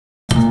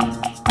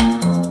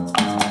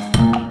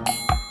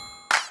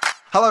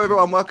Hello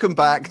everyone, welcome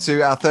back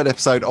to our third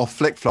episode of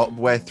Flick Flop,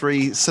 where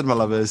three cinema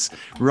lovers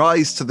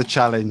rise to the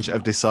challenge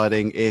of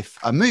deciding if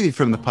a movie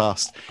from the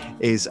past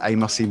is a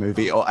must-see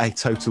movie or a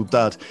total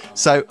dud.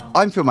 So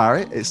I'm Phil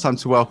Marriott, it's time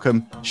to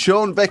welcome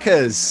Sean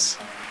Vickers.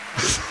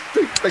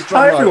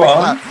 Hi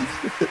everyone.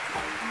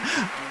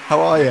 How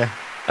are you?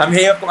 I'm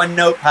here, I've got my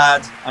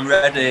notepad, I'm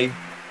ready.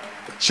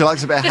 She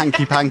likes a bit of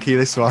hanky-panky,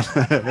 this one.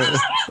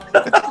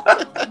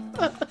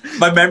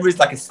 My memory's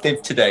like a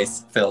sieve today,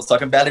 Phil, so I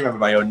can barely remember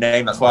my own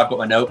name. That's why I've got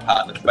my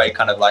notepad. It's very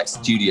kind of like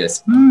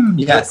studious.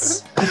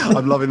 Yes.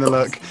 I'm loving the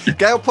look.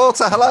 Gail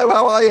Porter, hello,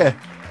 how are you?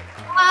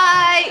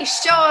 Hi,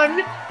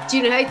 Sean. Do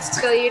you know how to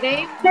spell your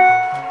name?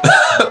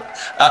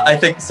 I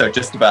think so,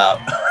 just about.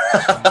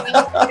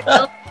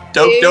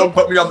 Don't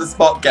put me on the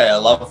spot,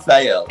 Gail. I'll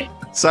fail.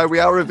 So we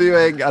are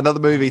reviewing another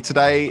movie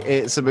today.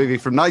 It's a movie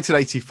from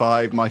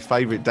 1985, my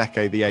favourite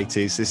decade, the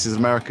 80s. This is an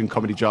American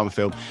comedy drama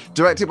film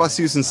directed by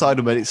Susan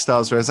Seidelman. It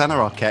stars Rosanna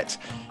Arquette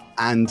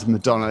and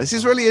Madonna. This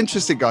is really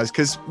interesting, guys,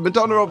 because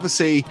Madonna,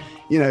 obviously,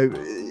 you know,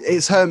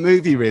 it's her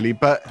movie, really,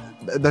 but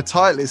the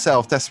title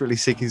itself, Desperately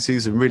Seeking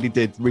Susan, really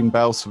did ring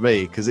bells for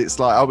me, because it's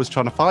like I was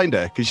trying to find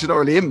her, because she's not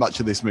really in much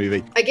of this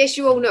movie. I guess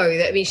you all know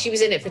that, I mean, she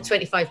was in it for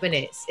 25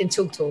 minutes in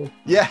total.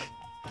 Yeah,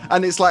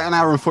 and it's like an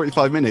hour and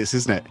 45 minutes,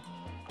 isn't it?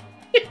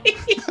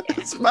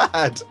 It's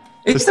mad.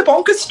 It's a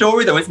bonkers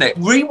story, though, isn't it?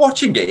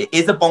 Rewatching it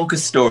is a bonkers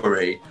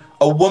story.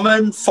 A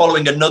woman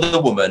following another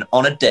woman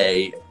on a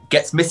day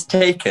gets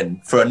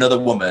mistaken for another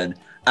woman,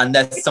 and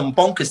there's some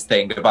bonkers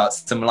thing about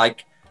some,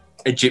 like,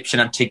 Egyptian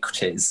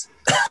antiquities.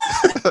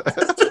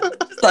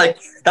 Like,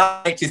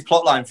 that makes his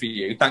plotline for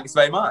you. Thanks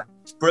very much.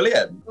 It's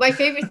brilliant. My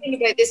favourite thing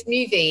about this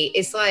movie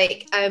is,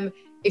 like,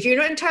 if you're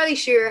not entirely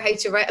sure how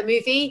to write a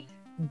movie,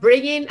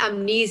 bring in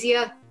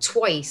amnesia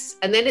twice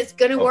and then it's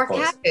gonna work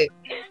out.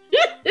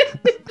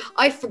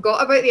 I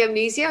forgot about the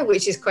amnesia,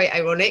 which is quite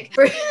ironic.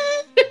 Can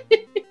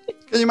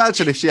you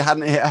imagine if she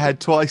hadn't hit her head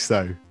twice,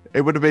 though?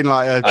 It would have been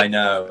like a... I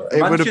know.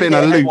 It would have been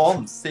a loop.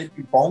 Once. It'd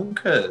be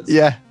bonkers.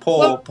 Yeah.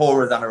 Poor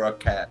Rosanna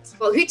Arquette.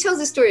 Well, who tells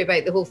the story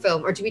about the whole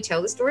film, or do we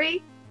tell the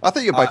story? I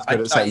think you're both good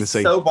at setting the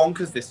scene. It's so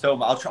bonkers, this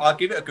film. I'll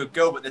give it a good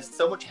go, but there's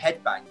so much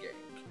headbanging.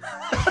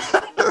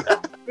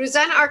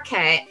 Rosanna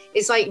Arquette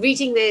is like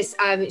reading this,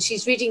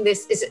 she's reading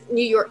this, is it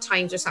New York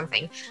Times or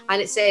something?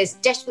 And it says,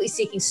 Desperately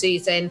Seeking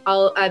Susan,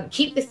 I'll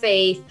keep the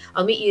faith,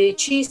 I'll meet you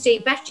Tuesday,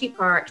 Battery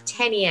Park,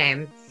 10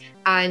 a.m.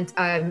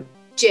 and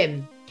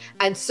gym.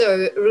 And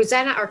so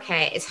Rosanna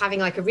Arquette is having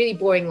like a really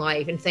boring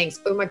life and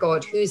thinks, oh my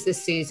God, who's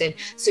this Susan?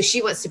 So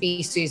she wants to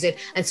be Susan.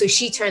 And so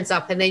she turns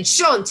up and then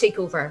Sean, take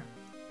over.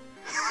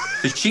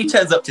 So she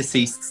turns up to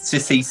see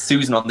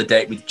Susan on the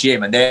date with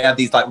Jim, and they have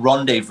these like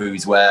rendezvous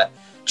where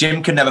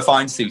Jim can never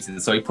find Susan,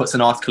 so he puts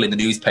an article in the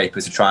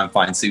newspaper to try and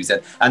find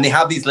Susan. And they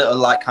have these little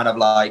like kind of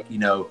like, you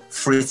know,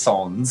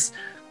 frissons.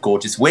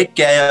 Gorgeous wig,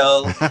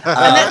 Gail. They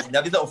have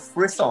these little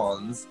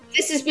frissons.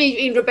 This is me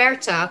being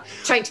Roberta,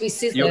 trying to be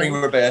Susan. You're being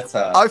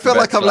Roberta. I feel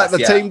like I've let the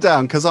team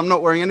down because I'm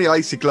not wearing any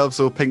lacy gloves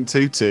or pink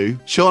tutu.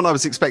 Sean, I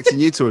was expecting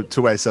you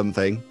to wear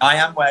something.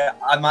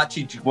 I'm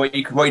actually, what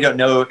you don't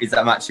know is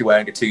I'm actually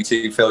wearing a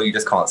tutu, Phil. You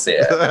just can't see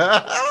it.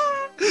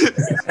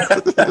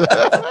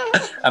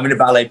 I'm in a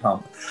ballet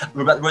pump.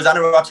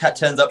 Rosanna Arquette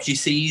turns up. She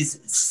sees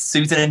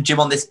Susan and Jim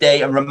on this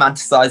date and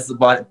romanticizes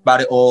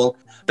about it all.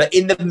 But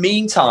in the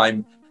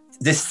meantime,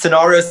 this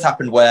scenario has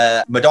happened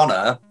where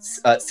Madonna,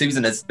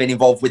 Susan, has been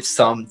involved with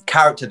some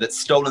character that's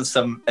stolen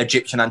some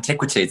Egyptian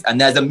antiquities. And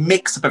there's a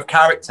mix-up of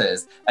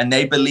characters, and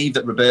they believe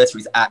that Roberta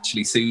is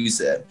actually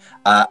Susan.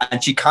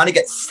 And she kind of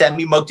gets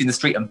semi-mugged in the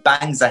street and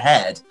bangs her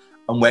head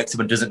and wakes up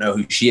and doesn't know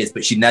who she is,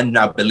 but she then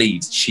now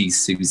believes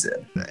she's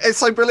Susan. It's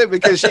so brilliant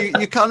because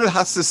you kind of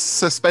have to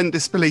suspend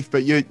disbelief,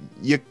 but you're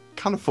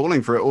kind of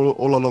falling for it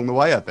all along the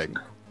way, I think.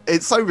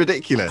 It's so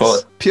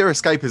ridiculous. Pure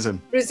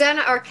escapism.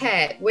 Rosanna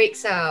Arquette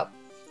wakes up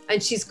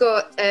and she's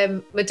got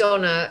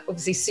Madonna,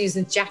 obviously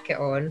Susan's jacket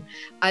on,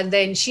 and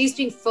then she's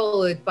being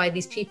followed by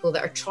these people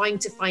that are trying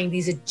to find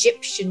these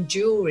Egyptian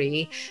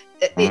jewelry,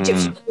 the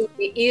Egyptian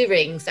jewelry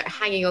earrings that are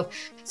hanging off.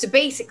 So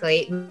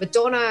basically,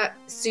 Madonna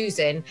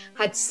Susan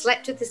had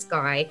slept with this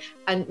guy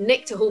and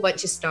nicked a whole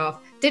bunch of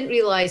stuff, didn't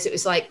realise it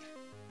was like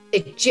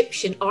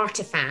Egyptian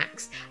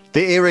artifacts.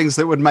 The earrings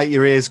that would make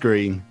your ears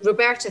green.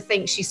 Roberta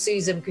thinks she's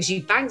Susan because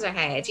she bangs her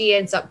head. She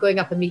ends up going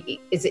up and meeting,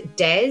 is it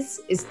Des?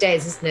 It's Des,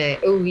 isn't it?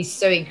 Oh, he's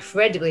so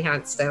incredibly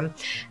handsome.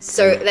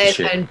 So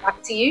then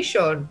back to you,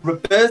 Sean.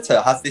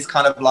 Roberta has this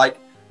kind of like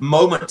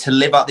moment to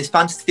live out this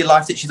fantasy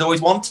life that she's always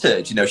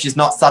wanted. You know, she's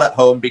not sat at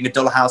home being a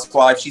dull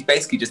housewife. She's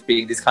basically just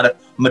being this kind of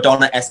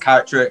Madonna-esque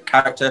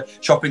character,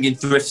 shopping in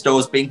thrift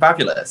stores, being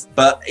fabulous.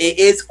 But it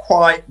is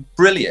quite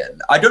brilliant.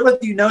 I don't know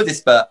whether you know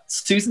this, but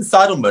Susan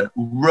Seidelman,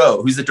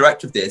 who's the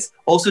director of this,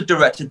 also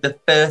directed the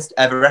first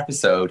ever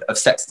episode of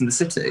Sex and the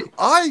City.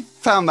 I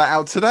found that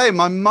out today.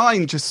 My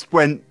mind just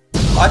went...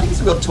 I think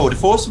it's a real tour de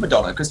force for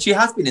Madonna, because she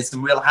has been in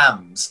some real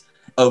hams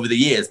over the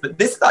years. But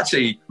this is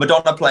actually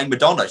Madonna playing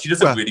Madonna. She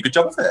does a really good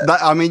job of it.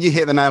 I mean, you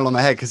hit the nail on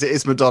the head, because it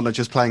is Madonna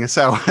just playing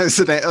herself,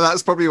 isn't it? And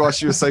that's probably why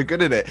she was so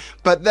good at it.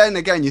 But then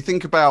again, you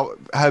think about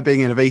her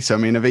being in Evita. I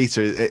mean,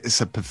 Evita,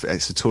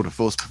 it's a tour de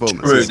force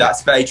performance. True,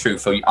 that's very true.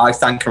 For you. I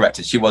stand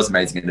corrected. She was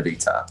amazing in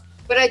Evita.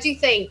 But I do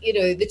think, you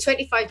know, the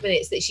 25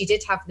 minutes that she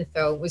did have in the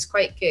film was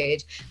quite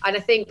good. And I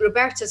think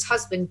Roberta's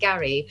husband,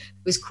 Gary,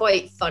 was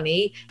quite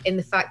funny in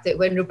the fact that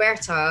when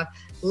Roberta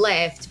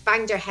left,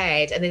 banged her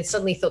head, and then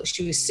suddenly thought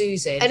she was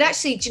Susan. And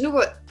actually, do you know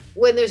what?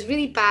 When there's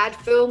really bad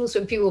films,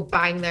 when people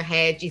bang their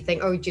head, you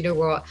think, oh, do you know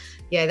what?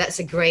 Yeah, that's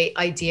a great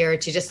idea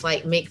to just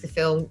like make the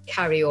film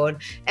carry on.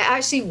 It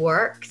actually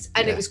worked,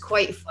 and it was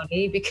quite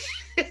funny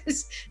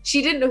because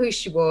she didn't know who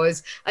she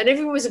was, and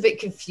everyone was a bit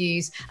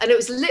confused. And it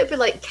was a little bit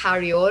like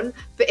Carry On,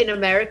 but in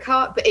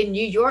America, but in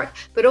New York.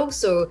 But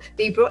also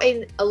they brought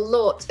in a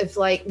lot of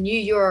like New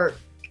York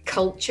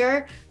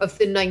culture of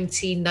the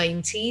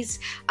 1990s,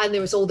 and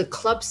there was all the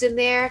clubs in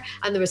there,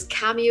 and there was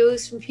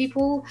cameos from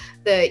people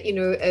that, you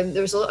know,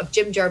 there was a lot of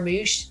Jim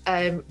Jarmusch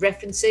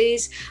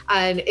references,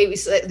 and it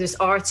was like there's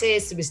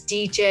artists, there was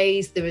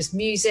DJs, there was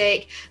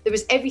music, there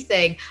was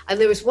everything. And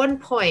there was one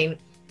point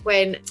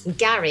when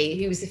Gary,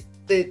 who was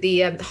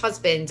the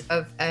husband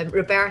of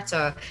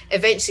Roberta,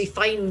 eventually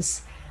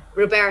finds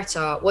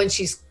Roberta when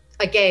she's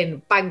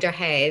again banged her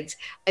head,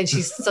 and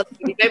she's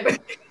suddenly remembered.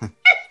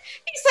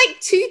 It's like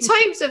 2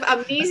 times of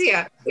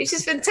amnesia, which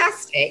is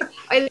fantastic.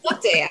 I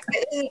loved it.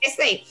 This is the best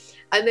thing.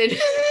 And then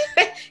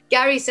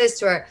Gary says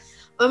to her,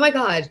 oh my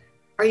God,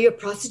 are you a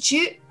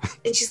prostitute?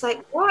 And she's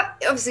like, what?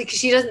 Obviously, because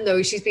she doesn't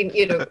know. She's been,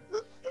 you know,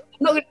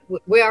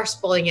 we are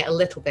spoiling it a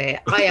little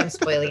bit. I am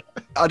spoiling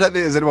it. I don't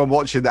think there's anyone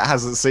watching that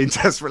hasn't seen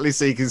Desperately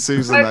Seeking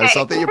Susan, though,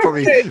 so I think you're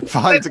probably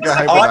fine to go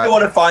home with I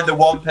want to find the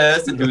one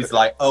person who's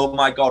like, oh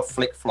my God,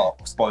 flick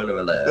flop, spoiler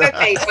alert.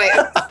 Okay,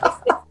 right.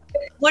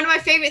 One of my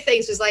favourite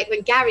things was like when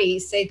Gary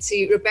said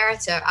to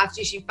Roberta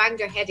after she banged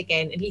her head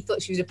again and he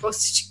thought she was a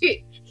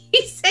prostitute,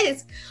 he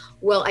says,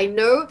 well, I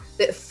know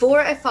that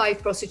 4 out of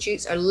 5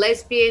 prostitutes are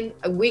lesbian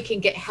and we can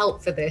get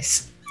help for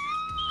this.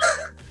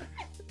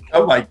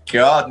 Oh my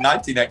God,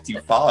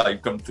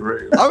 1985 come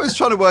through. I was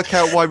trying to work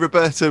out why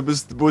Roberta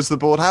was the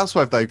bored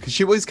housewife, though, because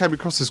she always came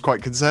across as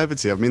quite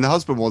conservative. I mean, the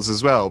husband was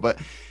as well, but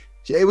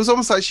it was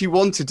almost like she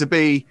wanted to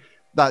be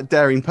that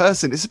daring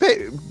person. It's a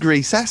bit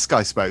Grease-esque,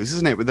 I suppose,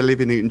 isn't it, with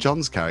Olivia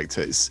Newton-John's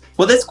characters?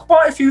 Well, there's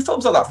quite a few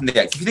films like that from the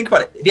 80s. If you think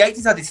about it, the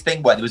 80s had this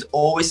thing where there was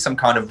always some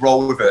kind of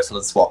role reversal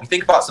and swap. You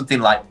think about something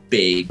like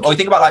Big, or you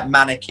think about like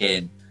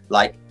Mannequin,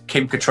 like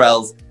Kim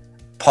Cattrall's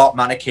part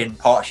mannequin,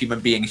 part human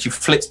being, and she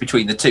flips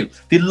between the two.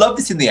 They love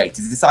this in the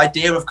 80s, this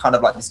idea of kind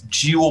of like this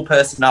dual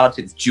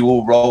personality, this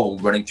dual role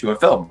running through a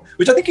film,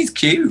 which I think is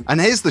cute.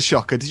 And here's the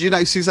shocker. Did you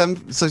know Suzanne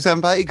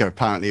Vega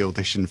apparently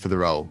auditioned for the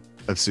role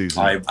of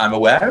Susan? I'm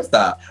aware of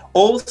that.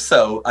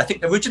 Also, I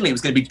think originally it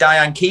was going to be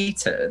Diane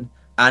Keaton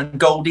and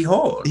Goldie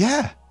Hawn.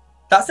 Yeah.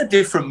 That's a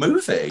different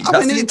movie. I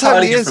mean, it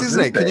totally is,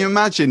 isn't it? Can you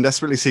imagine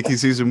Desperately Seeking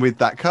Susan with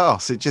that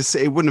cast?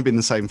 It wouldn't have been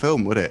the same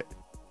film, would it?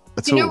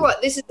 You know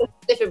what? This is a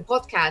different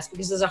podcast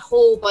because there's a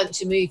whole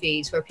bunch of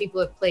movies where people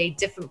have played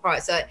different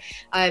parts.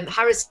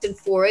 Harrison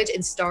Ford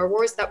in Star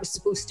Wars, that was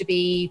supposed to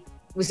be,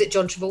 was it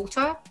John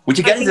Travolta? Which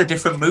again is a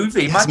different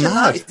movie. Imagine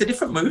that. It's a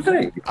different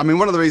movie. I mean,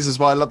 one of the reasons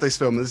why I love this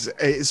film is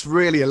it's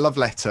really a love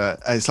letter.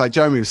 It's like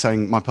Jeremy was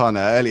saying, my partner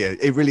earlier,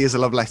 it really is a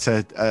love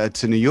letter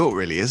to New York,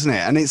 really, isn't it?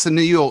 And it's a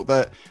New York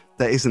that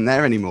isn't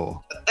there anymore.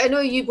 I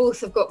know you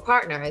both have got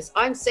partners.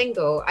 I'm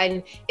single,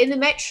 and in the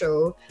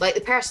metro, like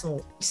the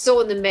person saw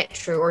in the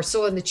metro or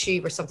saw in the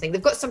tube or something,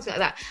 they've got something like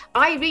that.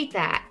 I read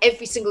that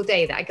every single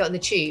day that I got on the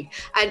tube,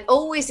 and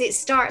always it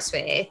starts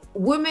with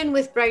woman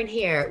with brown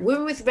hair,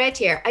 woman with red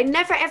hair. I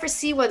never ever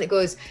see one that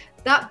goes,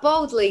 that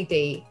bald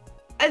lady.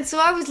 And so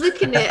I was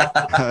looking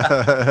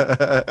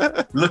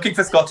at looking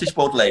for Scottish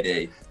bald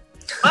lady.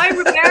 I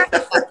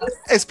remember.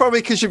 It's probably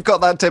because you've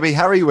got that Debbie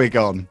Harry wig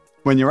on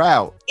when you're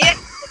out. Yeah.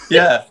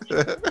 Yeah.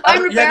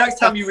 Yeah, next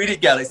time you read it,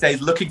 Gail, it says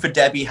looking for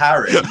Debbie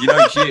Harry. You know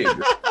it's you.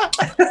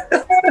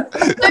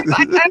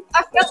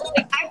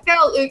 I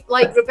felt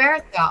like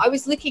Roberta. I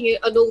was looking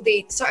at all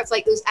the sort of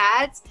like those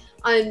ads,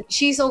 and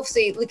she's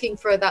obviously looking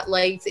for that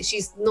life that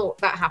she's not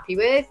that happy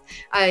with.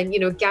 And, you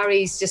know,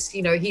 Gary's just,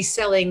 you know, he's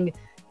selling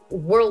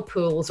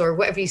whirlpools or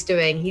whatever he's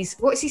doing.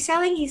 What's he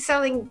selling? He's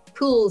selling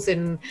pools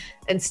and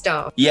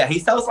stuff. Yeah, he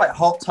sells like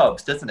hot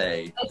tubs, doesn't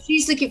he? And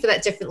she's looking for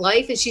that different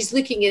life, and she's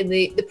looking in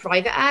the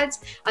private ads.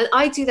 And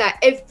I do that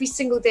every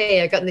single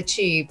day I got in the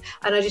tube,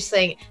 and I just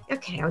think,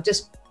 okay, I'll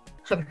just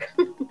have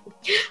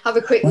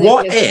a quick look.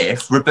 What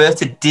if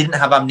Roberta didn't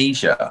have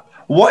amnesia?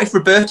 What if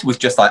Roberta was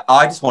just like,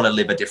 I just want to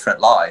live a different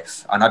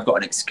life and I've got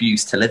an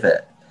excuse to live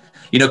it?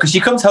 You know, because she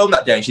comes home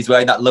that day and she's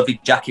wearing that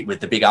lovely jacket with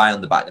the big eye on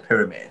the back, the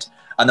pyramid.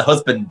 And the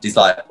husband is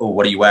like, oh,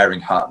 what are you wearing,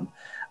 hon?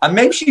 And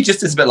maybe she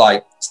just is a bit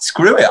like,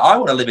 screw it, I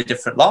want to live a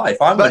different life.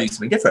 I'm going to do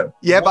something different.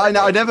 Yeah, but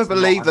I never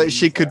believed that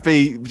she could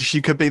be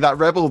that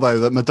rebel, though,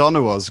 that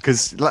Madonna was.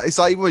 Because it's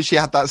like when she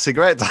had that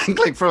cigarette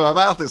dangling from her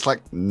mouth, it's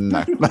like,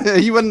 no,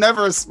 you were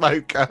never a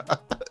smoker.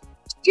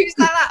 She was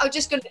like that.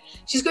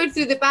 She's going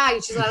through the bag.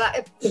 And she's like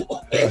that.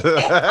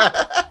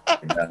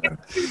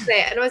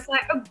 And I was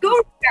like, oh, go,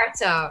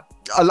 Roberta.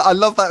 I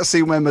love that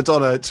scene where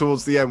Madonna,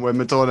 towards the end, when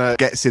Madonna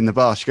gets in the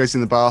bath, she goes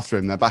in the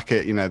bathroom, they're back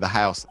at, the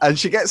house, and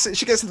she gets in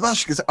the bath,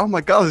 she goes, oh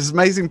my God, this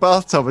amazing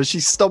bathtub, and she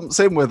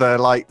stomps in with her,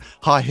 like,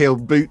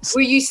 high-heeled boots.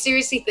 Were you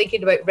seriously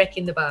thinking about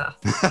wrecking the bath?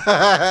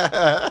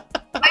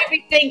 I'd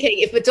be thinking,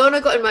 if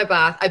Madonna got in my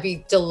bath, I'd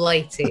be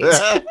delighted.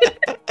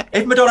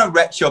 If Madonna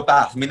wrecked your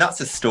bath, I mean, that's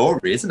a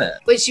story, isn't it?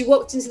 When she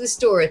walked into the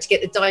store to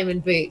get the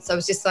diamond boots, I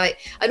was just like,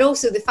 and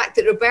also the fact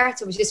that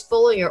Roberta was just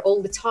following her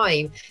all the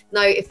time.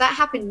 Now, if that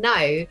happened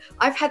now,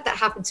 I've had that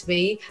happen to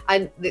me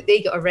and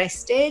they got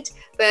arrested.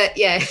 But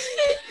yeah,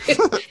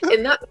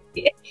 in that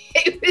movie,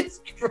 it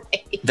was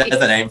great.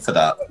 There's a name for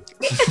that.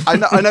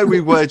 I know we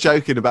were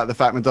joking about the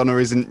fact Madonna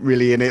isn't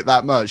really in it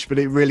that much, but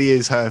it really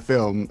is her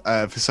film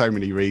for so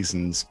many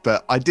reasons.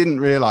 But I didn't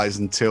realise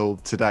until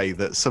today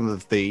that some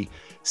of the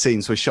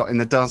scenes were shot in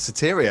the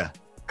Danceteria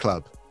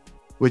Club,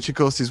 which of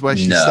course is where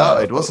she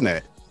started, wasn't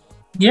it?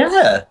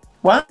 Yeah.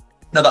 Wow.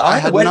 No,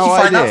 where did you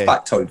find that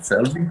factoid, Phil?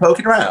 Have you been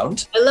poking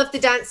around? I love the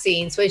dance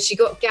scenes when she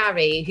got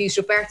Gary, who's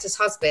Roberta's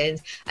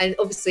husband, and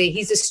obviously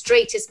he's the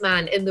straightest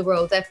man in the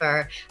world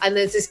ever. And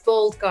there's this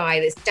bald guy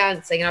that's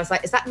dancing, and I was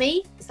like, "Is that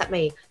me? Is that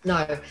me?"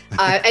 No.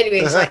 Anyway,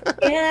 she's like,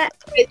 "Yeah,"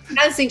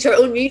 dancing to her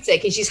own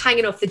music, and she's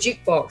hanging off the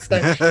jukebox,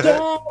 going,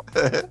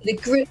 "Yeah." The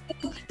group,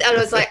 and I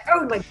was like,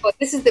 "Oh my God,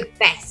 this is the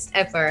best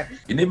ever."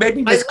 And it made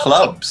me miss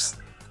clubs.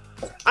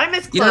 I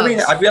miss clubs. You know what I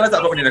mean? I realised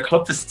I've not been in a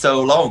club for so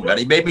long, and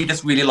it made me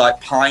just really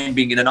like pine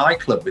being in a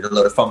nightclub with a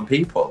lot of fun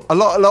people. A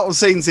lot of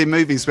scenes in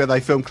movies where they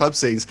film club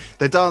scenes,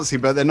 they're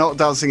dancing, but they're not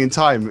dancing in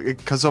time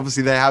because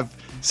obviously they have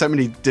so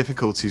many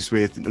difficulties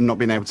with not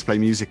being able to play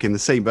music in the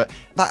scene. But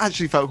that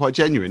actually felt quite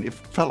genuine. It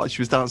felt like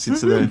she was dancing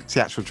to the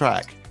theatrical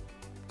track.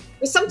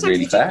 Well, sometimes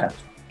really fair.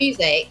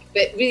 Music,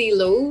 but really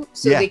low,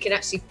 so they can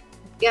actually,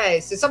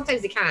 so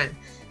sometimes they can.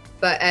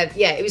 But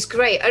yeah, it was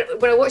great.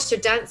 When I watched her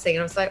dancing, and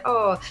I was like,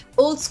 oh,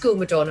 old school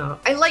Madonna.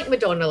 I like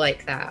Madonna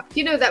like that.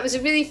 That was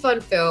a really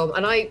fun film,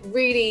 and I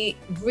really,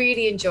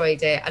 really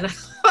enjoyed it. And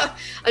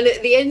and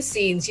at the end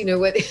scenes,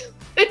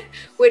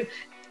 when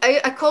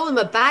I call them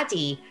a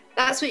baddie.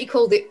 That's what you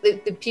call the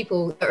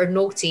people that are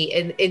naughty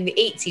in the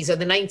 80s or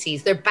the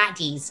 90s. They're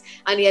baddies.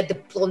 And he had the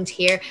blonde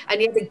hair, and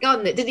he had the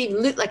gun that didn't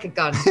even look like a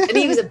gun. And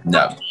he was a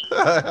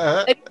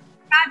baddie.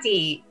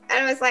 Baddie.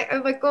 And I was like,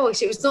 oh my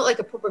gosh, it was not like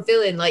a proper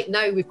villain. Like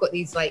now we've got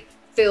these like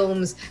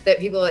films that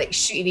people are like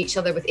shooting each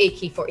other with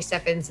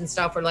AK-47s and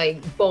stuff, or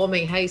like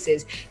bombing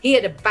houses. He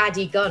had a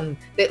baddie gun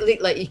that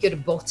looked like you could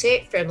have bought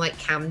it from like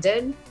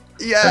Camden.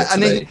 Yeah,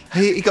 and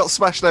he got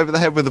smashed over the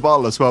head with a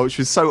bottle as well, which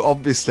was so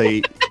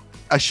obviously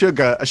a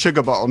sugar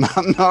bottle, not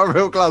a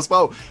real glass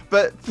bottle.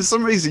 But for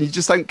some reason, you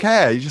just don't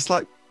care. You're just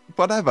like,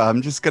 whatever,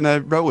 I'm just going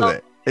to roll with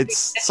it.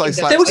 It's so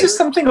slapstick. There was just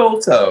something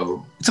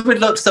also, something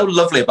looked so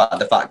lovely about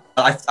the fact.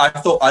 I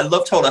thought I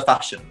loved her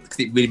fashion because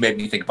it really made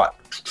me think about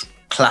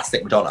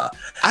classic Madonna.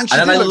 And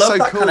then I love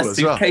that kind of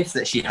suitcase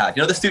that she had.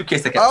 The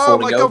suitcase that kept falling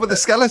over. Oh my God, with the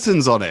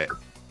skeletons on it.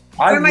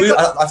 I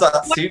thought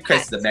that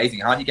suitcase is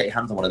amazing. How do you get your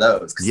hands on one of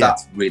those? Because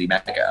that's really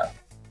mega.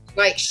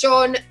 Right,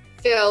 Sean,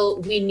 Phil,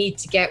 we need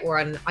to get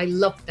one. I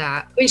love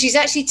that. When she's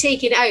actually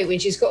taken out, when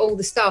she's got all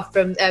the stuff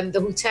from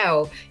the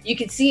hotel, you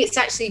can see it's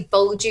actually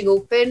bulging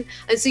open.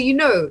 And so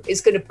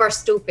it's going to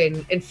burst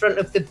open in front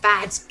of the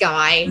bad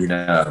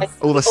guy.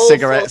 All the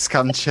cigarettes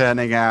come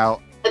churning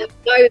out. And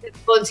now the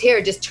blonde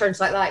hair just turns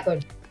like that,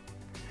 going...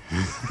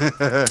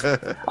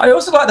 I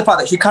also like the fact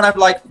that she kind of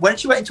like, when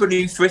she went into a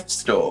new thrift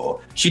store,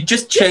 she'd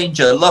just change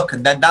her look,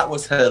 and then that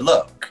was her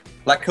look.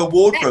 Like her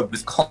wardrobe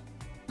was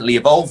constantly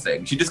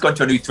evolving. She'd just go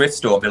into a new thrift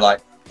store and be like,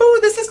 oh,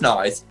 this is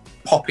nice,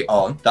 pop it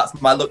on,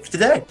 that's my look for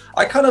today.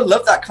 I kind of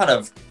love that kind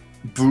of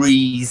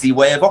breezy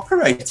way of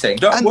operating.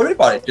 Don't worry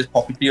about it, just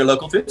pop it to your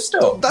local thrift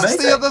store. That's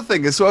amazing. The other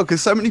thing as well,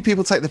 because so many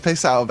people take the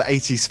piss out of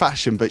 80s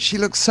fashion, but she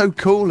looks so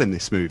cool in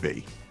this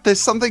movie. There's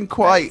something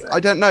quite, I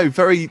don't know,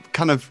 very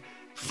kind of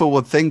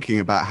forward thinking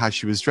about how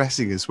she was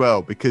dressing as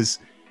well, because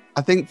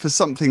I think for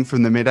something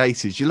from the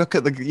mid-80s, you look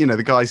at the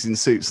the guys in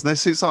suits, and their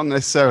suits aren't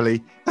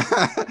necessarily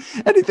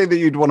anything that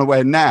you'd want to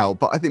wear now,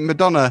 but I think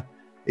Madonna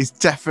is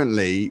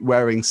definitely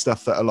wearing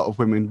stuff that a lot of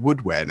women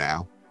would wear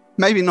now.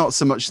 Maybe not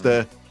so much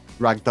the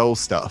ragdoll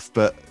stuff,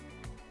 but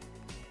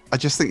I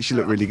just think she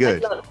looked really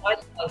good.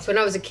 When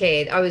I was a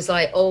kid, I was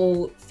like,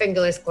 oh,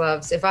 fingerless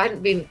gloves. If I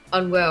hadn't been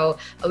unwell,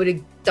 I would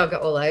have dug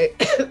it all out.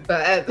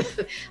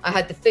 But I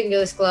had the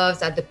fingerless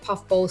gloves, I had the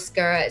puffball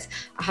skirts,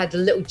 I had the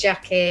little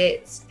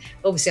jackets.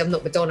 Obviously, I'm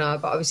not Madonna,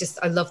 but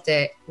I loved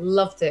it.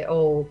 Loved it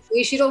all.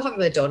 We should all have a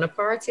Madonna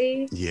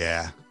party.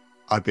 Yeah,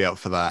 I'd be up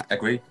for that.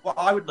 Agree. What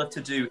I would love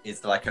to do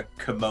is like a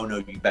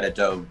kimono you better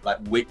do. Like,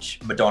 which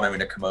Madonna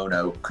in a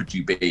kimono could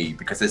you be?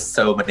 Because there's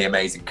so many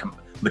amazing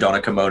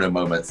Madonna kimono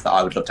moments that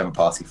I would love to have a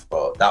party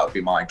for. That would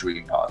be my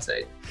dream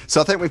party.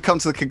 So I think we've come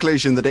to the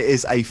conclusion that it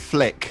is a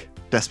flick,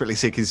 Desperately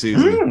Seeking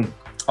Susan.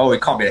 Oh,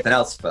 it can't be anything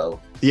else, Phil.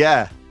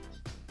 Yeah.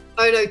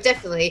 Oh, no,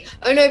 definitely.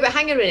 Oh, no, but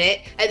hang on a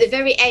minute. At the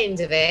very end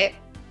of it,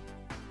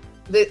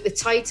 the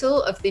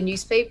title of the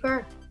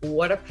newspaper,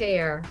 What a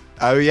Pair.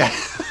 Oh, yeah.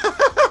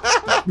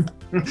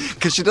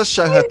 Because she does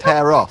show her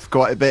pair off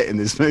quite a bit in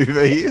this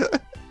movie.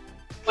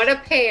 What a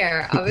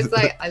pair. I was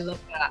like, I love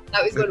that.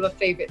 That was one of my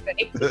favourite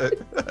things.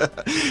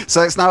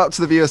 So it's now up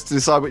to the viewers to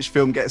decide which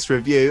film gets a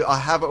review. I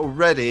have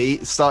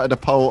already started a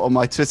poll on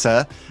my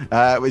Twitter,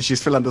 which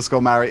is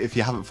Phil_Marriott if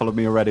you haven't followed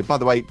me already. By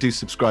the way, do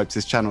subscribe to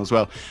this channel as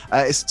well.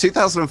 It's a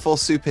 2004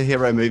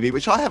 superhero movie,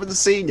 which I haven't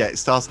seen yet. It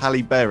stars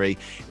Halle Berry.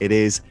 It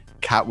is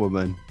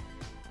Catwoman.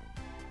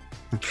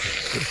 I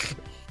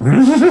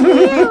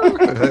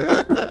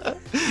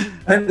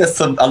think there's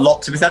a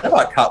lot to be said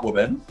about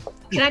Catwoman.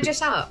 Can I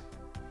dress up?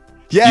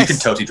 Yes. You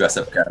can totally dress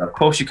up, Gail. Of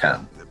course you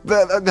can.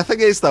 But the thing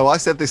is, though, I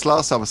said this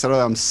last time. I said,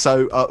 I'm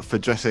so up for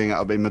dressing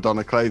up in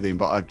Madonna clothing,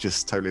 but I've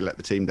just totally let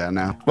the team down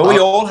now. Well, we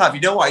all have.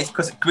 You know why? It's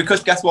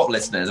because guess what,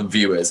 listeners and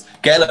viewers?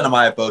 Gail and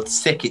I are both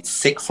sick. It's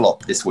sick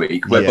flop this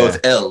week. We're both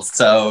ill.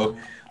 So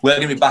we're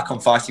going to be back on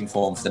fighting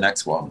form for the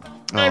next one.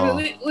 No,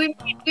 we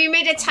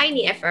made a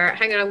tiny effort.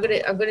 Hang on, I'm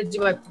gonna do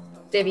my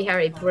Debbie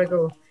Harry before I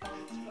go.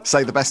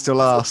 Say the best till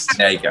last.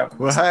 There you go.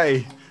 Well,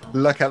 hey,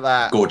 look at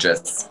that.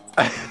 Gorgeous.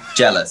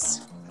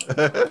 Jealous.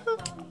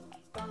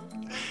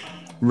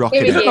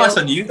 Rocking You look it. nice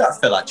on you, that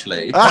Phil,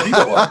 actually. Have you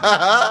got one?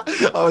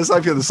 I was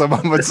hoping that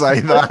someone would say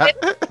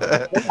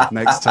that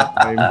next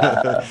time.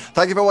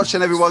 Thank you for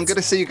watching, everyone. Good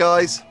to see you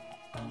guys.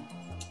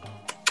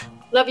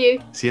 Love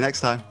you. See you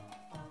next time.